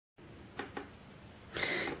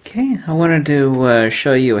Okay, I wanted to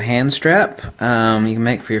show you a hand strap you can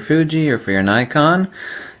make for your Fuji or for your Nikon.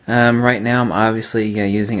 Right now I'm obviously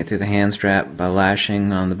using it through the hand strap by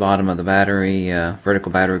lashing on the bottom of the battery,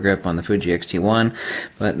 vertical battery grip on the Fuji X-T1,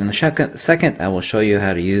 but in a second I will show you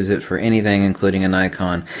how to use it for anything including a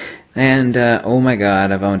Nikon. And oh my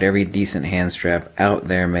god, I've owned every decent hand strap out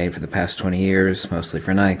there made for the past 20 years, mostly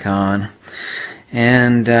for Nikon.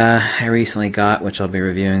 And I recently got, which I'll be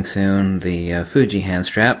reviewing soon, the Fuji hand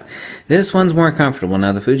strap. This one's more comfortable.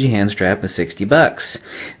 Now the Fuji hand strap is 60 bucks.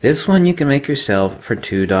 This one you can make yourself for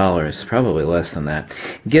 $2, probably less than that.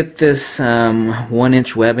 Get this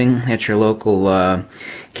 1-inch webbing at your local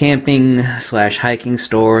camping / hiking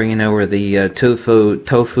store, you know, where the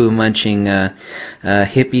tofu munching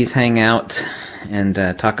hippies hang out and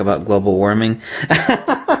talk about global warming.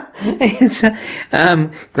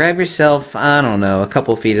 Grab yourself, I don't know, a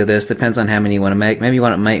couple feet of this, depends on how many you want to make. Maybe you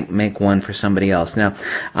want to make one for somebody else. Now,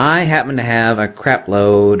 I happen to have a crap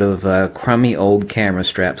load of crummy old camera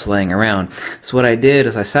straps laying around. So what I did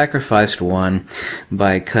is I sacrificed one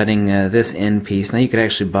by cutting this end piece. Now you could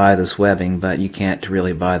actually buy this webbing, but you can't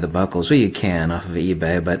really buy the buckles. Well, you can off of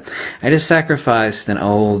eBay, but I just sacrificed an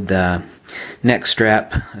old neck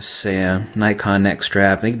strap, say a Nikon neck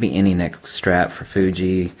strap. It could be any neck strap for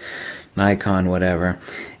Fuji, Nikon, whatever.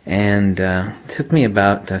 And it took me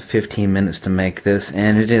about 15 minutes to make this,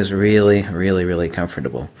 and it is really, really, really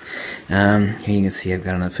comfortable. Here you can see I've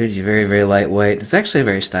got on the Fuji, very, very lightweight. It's actually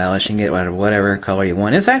very stylish. You can get whatever color you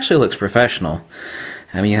want. It actually looks professional.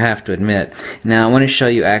 I mean, you have to admit. Now, I want to show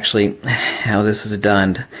you actually how this is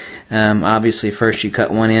done. Obviously, first you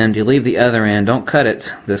cut one end, you leave the other end. Don't cut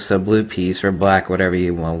it, this blue piece or black, whatever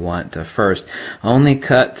you want first. Only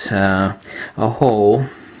cut a hole.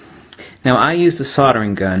 Now, I used a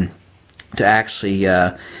soldering gun to actually,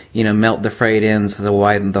 you know, melt the frayed ends to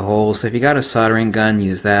widen the holes. So if you got a soldering gun,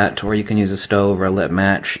 use that, or you can use a stove or a lit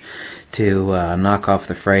match to knock off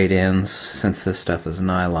the frayed ends, since this stuff is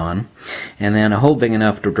nylon. And then a hole big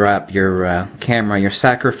enough to drop your camera, your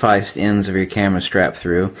sacrificed ends of your camera strap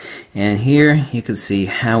through. And here you can see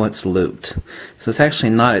how it's looped. So it's actually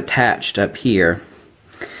not attached up here.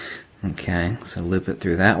 Okay, so loop it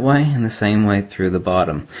through that way and the same way through the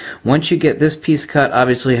bottom. Once you get this piece cut,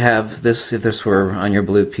 obviously have this, if this were on your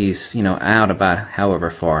blue piece, you know, out about however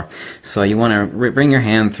far. So you want to bring your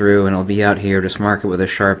hand through and it'll be out here. Just mark it with a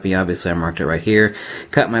Sharpie. Obviously I marked it right here.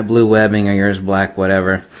 Cut my blue webbing or yours black,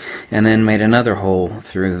 whatever. And then made another hole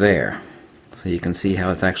through there. So you can see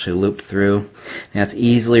how it's actually looped through. Now it's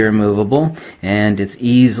easily removable and it's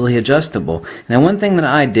easily adjustable. Now one thing that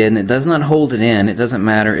I did, and it does not hold it in, it doesn't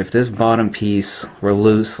matter if this bottom piece were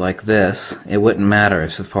loose like this, it wouldn't matter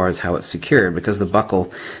as far as how it's secured because the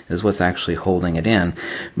buckle is what's actually holding it in.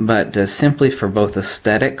 But simply for both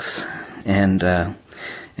aesthetics and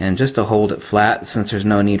just to hold it flat, since there's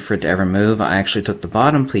no need for it to ever move, I actually took the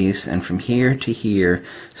bottom piece and from here to here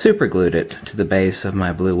super glued it to the base of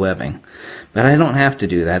my blue webbing. But I don't have to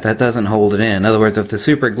do that. That doesn't hold it in. In other words, if the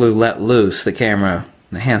super glue let loose, the camera,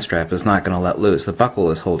 the hand strap is not going to let loose. The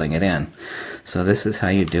buckle is holding it in. So this is how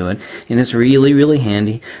you do it. And it's really, really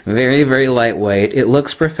handy. Very, very lightweight. It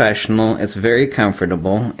looks professional. It's very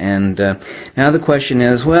comfortable. And now the question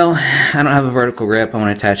is, well, I don't have a vertical grip. I want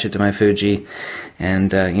to attach it to my Fuji.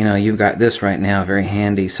 And, you know, you've got this right now, very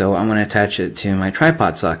handy, so I'm going to attach it to my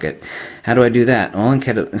tripod socket. How do I do that? Well,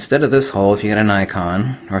 instead of this hole, if you got a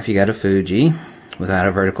Nikon, or if you got a Fuji without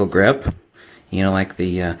a vertical grip, you know, like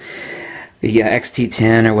the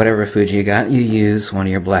X-T10 or whatever Fuji you got, you use one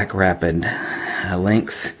of your black rapid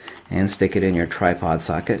links and stick it in your tripod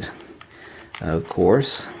socket, of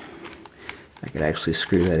course. I could actually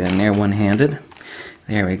screw that in there one-handed.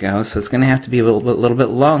 There we go. So it's going to have to be a little bit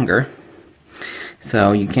longer.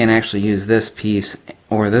 So you can't actually use this piece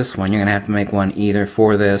or this one. You're going to have to make one either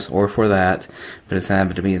for this or for that, but it's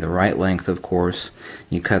happened to be the right length, of course.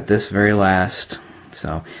 You cut this very last,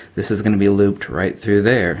 so this is going to be looped right through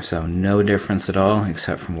there, so no difference at all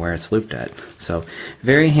except from where it's looped at. So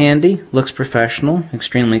very handy, looks professional,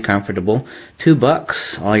 extremely comfortable.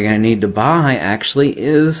 $2. All you're going to need to buy actually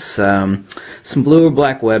is some blue or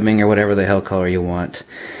black webbing or whatever the hell color you want.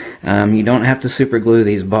 You don't have to super glue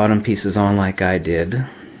these bottom pieces on like I did.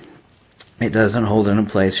 It doesn't hold it in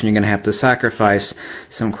place, and you're going to have to sacrifice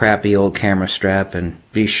some crappy old camera strap, and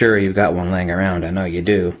be sure you've got one laying around. I know you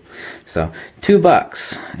do. So,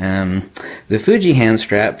 $2. The Fuji hand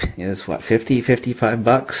strap is, what, 55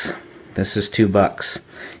 bucks? This is $2.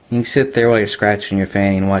 You can sit there while you're scratching your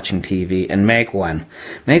fanny and watching TV and make one.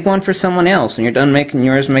 Make one for someone else. When you're done making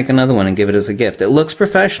yours, make another one and give it as a gift. It looks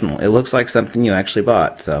professional. It looks like something you actually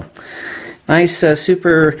bought. So, nice,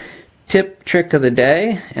 super tip trick of the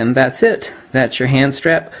day, and that's it. That's your hand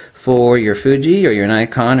strap for your Fuji or your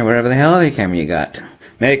Nikon or whatever the hell other camera you got.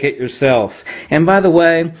 Make it yourself. And by the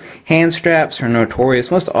way, hand straps are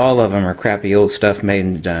notorious. Most all of them are crappy old stuff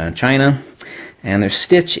made in China, and they're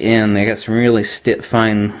stitched in. They got some really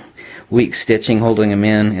fine, weak stitching holding them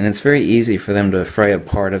in, and it's very easy for them to fray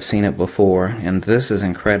apart. I've seen it before, and this is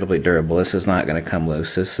incredibly durable. This is not going to come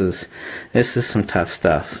loose. This is some tough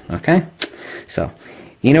stuff. Okay, so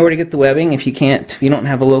you know where to get the webbing. If you don't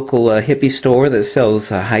have a local hippie store that sells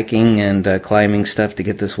hiking and climbing stuff to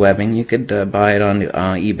get this webbing, you could buy it on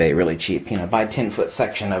eBay really cheap. You know, buy a 10-foot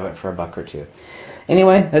section of it for $1 or $2.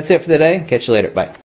 Anyway, that's it for the day. Catch you later. Bye.